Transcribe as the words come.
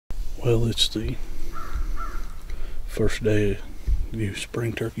Well, it's the first day of new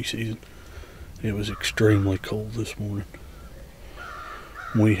spring turkey season. It was extremely cold this morning.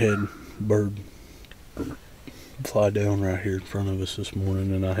 We had bird fly down right here in front of us this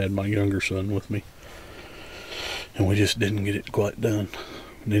morning, and I had my younger son with me, and we just didn't get it quite done.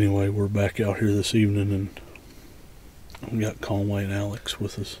 But anyway, we're back out here this evening, and we got Conway and Alex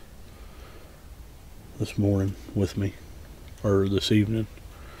with us this morning with me, or this evening.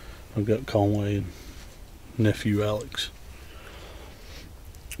 I've got Conway and Nephew Alex.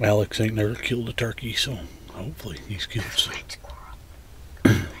 Alex ain't never killed a turkey, so hopefully he's killed some. Red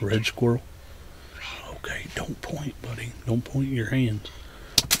squirrel. Red squirrel? Okay, don't point, buddy. Don't point your hands.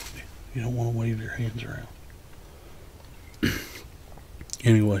 You don't want to wave your hands around.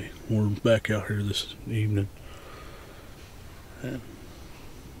 Anyway, we're back out here this evening, and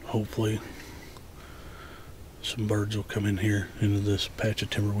hopefully some birds will come in here into this patch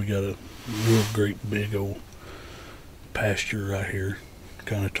of timber. We got a real great big old pasture right here,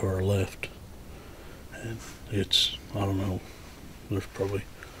 kind of to our left, and it's, I don't know, there's probably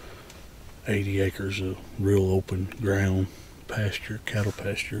 80 acres of real open ground pasture, cattle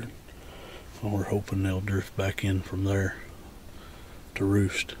pasture, and we're hoping they'll drift back in from there to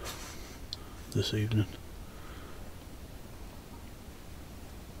roost this evening.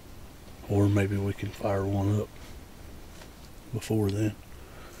 Or maybe we can fire one up before then.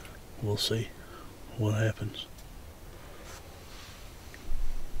 We'll see what happens.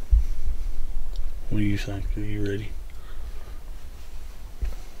 What do you think? Are you ready?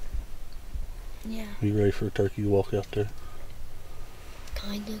 Yeah. You ready for a turkey to walk out there?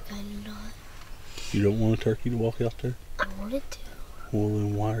 Kinda not. You don't want a turkey to walk out there? I wanted to. Well,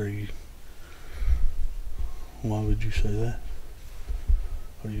 then why would you say that?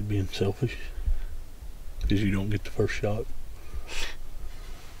 Are you being selfish? Because you don't get the first shot?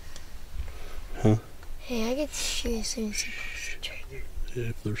 Huh? Hey, I get to shoot as soon as he pulls the trigger.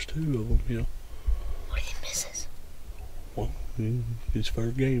 If there's two of them, yeah. What if he misses? Well, it's fair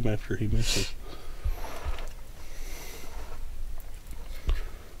game after he misses.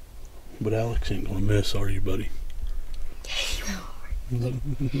 But Alex ain't gonna miss, are you, buddy? No.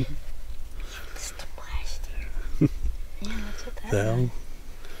 It's the blast. Yeah, that's what that Well,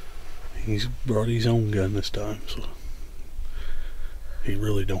 he's brought his own gun this time, so he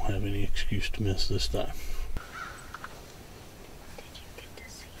really don't have any excuse to miss this time. Did you get to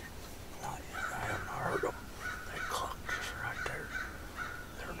see him? Not yet. I haven't heard them. They cluck just right there.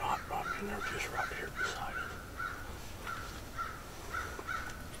 They're not, I mean, they're just right here beside us.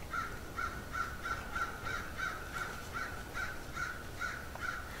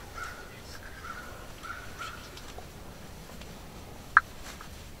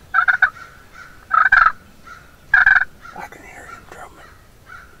 I can hear him drumming.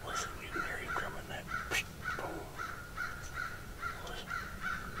 Listen, you can hear him drumming that. Psh, boom. Listen.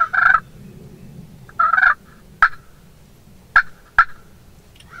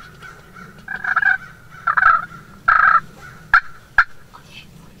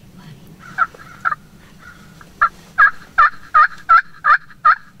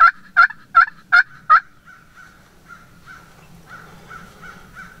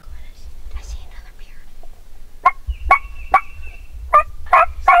 I see another beard.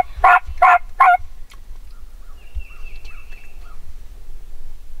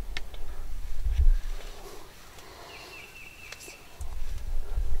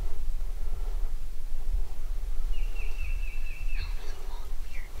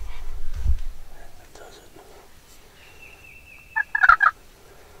 It doesn't.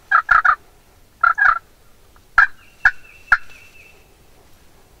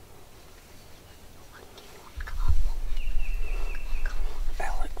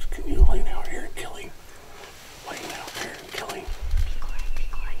 Alex, can you lay out here and kill him? Lay out here and kill him. Be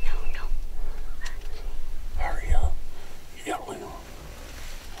quiet, no. Hurry up. You gotta lay him.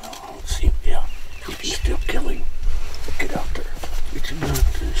 Well, I don't see him. Yeah, you can still kill him. Get out there. Get your gun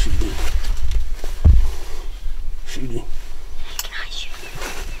and shoot him. Shoot him. Can I shoot him?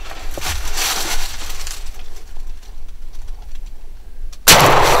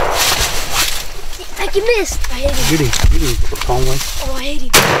 Like you missed. I hate him. Get him, Conway. Oh, I hate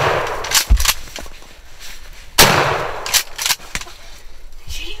him.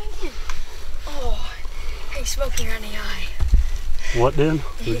 Shoot him again. Oh, he's smoking around the eye. What did?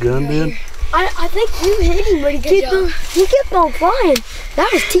 The gun did? I think you hit him, but he kept on flying. That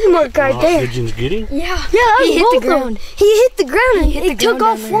was teamwork right there. Did you get him? Yeah, that was He hit both the ground. of them. He hit the ground and He hit the it took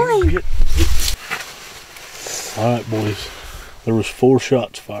ground off down there. flying. Alright, boys. There was 4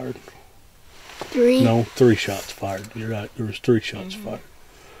 shots fired. 3. No, 3 shots fired. You're right. There was 3 shots fired.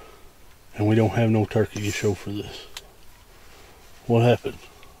 And we don't have no turkey to show for this. What happened?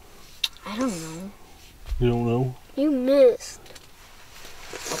 I don't know. You don't know? You missed.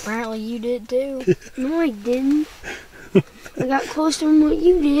 Apparently you did too. No, I didn't. I got closer than what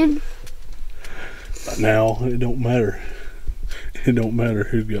you did. Now, it don't matter. It don't matter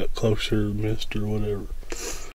who got closer or missed or whatever.